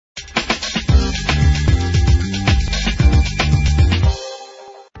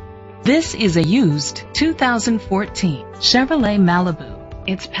This is a used 2014 Chevrolet Malibu.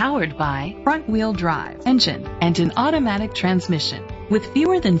 It's powered by front-wheel drive engine and an automatic transmission. With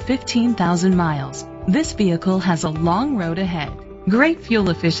fewer than 15,000 miles, this vehicle has a long road ahead. Great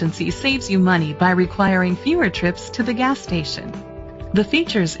fuel efficiency saves you money by requiring fewer trips to the gas station. The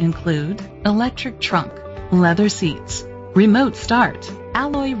features include electric trunk, leather seats, remote start,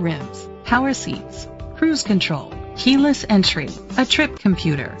 alloy rims, power seats, cruise control, keyless entry, a trip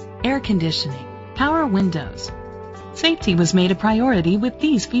computer, air conditioning, power windows. Safety was made a priority with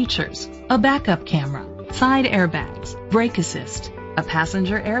these features: a backup camera, side airbags, brake assist, a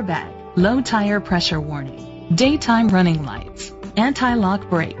passenger airbag, low tire pressure warning, daytime running lights, anti-lock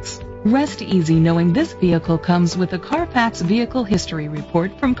brakes. Rest easy knowing this vehicle comes with a Carfax Vehicle History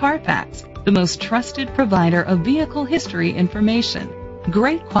Report from Carfax, the most trusted provider of vehicle history information.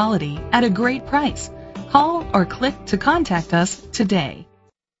 Great quality at a great price. Call or click to contact us today.